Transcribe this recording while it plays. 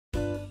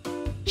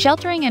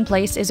Sheltering in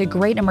place is a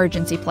great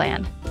emergency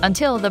plan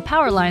until the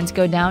power lines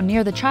go down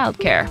near the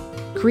childcare,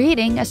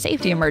 creating a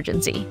safety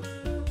emergency.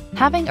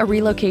 Having a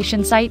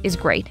relocation site is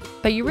great,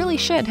 but you really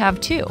should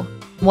have two.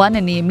 One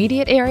in the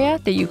immediate area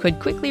that you could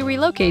quickly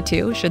relocate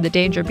to should the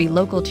danger be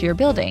local to your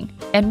building,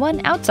 and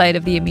one outside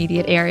of the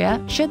immediate area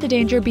should the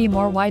danger be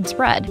more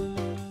widespread.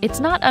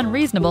 It's not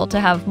unreasonable to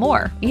have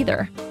more,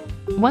 either.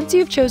 Once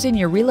you've chosen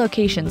your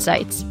relocation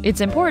sites,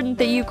 it's important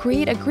that you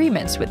create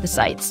agreements with the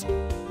sites.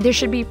 There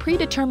should be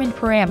predetermined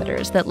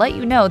parameters that let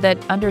you know that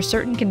under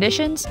certain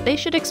conditions, they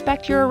should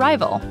expect your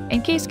arrival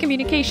in case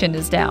communication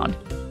is down.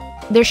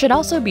 There should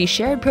also be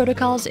shared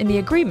protocols in the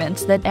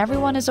agreements that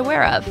everyone is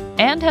aware of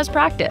and has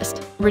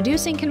practiced,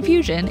 reducing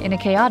confusion in a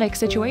chaotic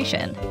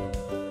situation.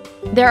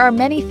 There are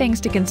many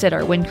things to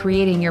consider when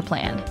creating your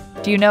plan.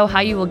 Do you know how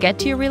you will get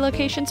to your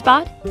relocation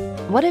spot?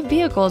 What if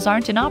vehicles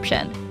aren't an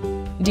option?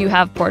 Do you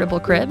have portable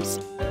cribs?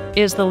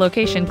 Is the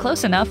location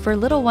close enough for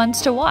little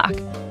ones to walk?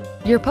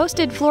 Your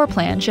posted floor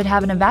plan should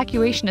have an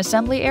evacuation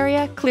assembly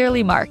area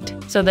clearly marked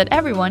so that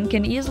everyone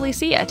can easily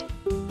see it.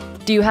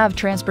 Do you have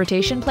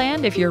transportation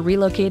planned if you're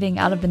relocating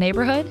out of the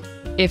neighborhood?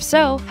 If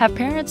so, have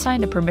parents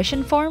signed a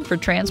permission form for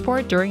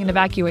transport during an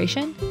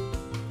evacuation?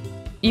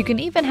 You can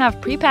even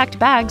have pre-packed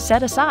bags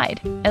set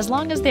aside, as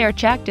long as they are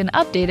checked and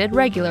updated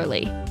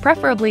regularly,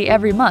 preferably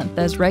every month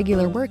as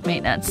regular work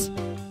maintenance.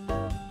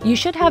 You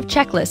should have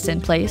checklists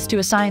in place to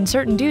assign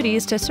certain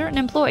duties to certain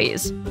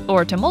employees,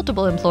 or to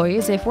multiple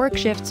employees if work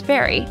shifts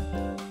vary.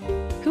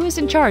 Who is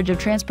in charge of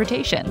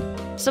transportation,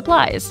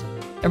 supplies,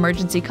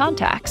 emergency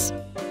contacts?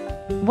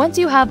 Once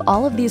you have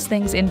all of these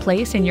things in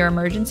place in your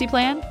emergency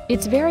plan,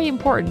 it's very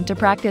important to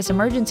practice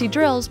emergency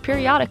drills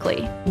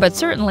periodically, but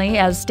certainly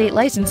as state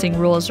licensing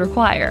rules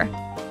require.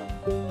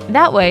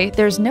 That way,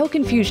 there's no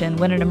confusion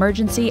when an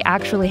emergency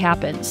actually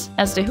happens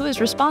as to who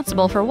is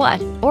responsible for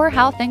what or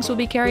how things will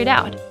be carried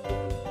out.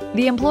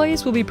 The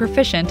employees will be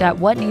proficient at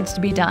what needs to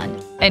be done,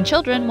 and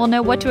children will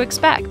know what to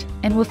expect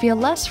and will feel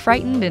less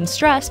frightened and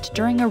stressed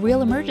during a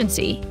real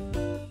emergency.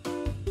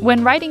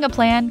 When writing a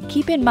plan,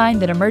 keep in mind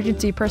that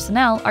emergency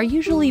personnel are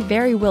usually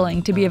very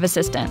willing to be of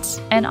assistance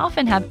and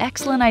often have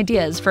excellent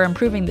ideas for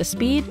improving the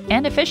speed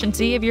and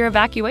efficiency of your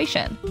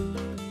evacuation.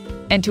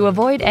 And to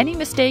avoid any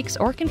mistakes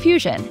or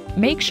confusion,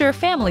 make sure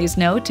families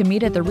know to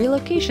meet at the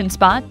relocation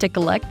spot to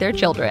collect their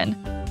children.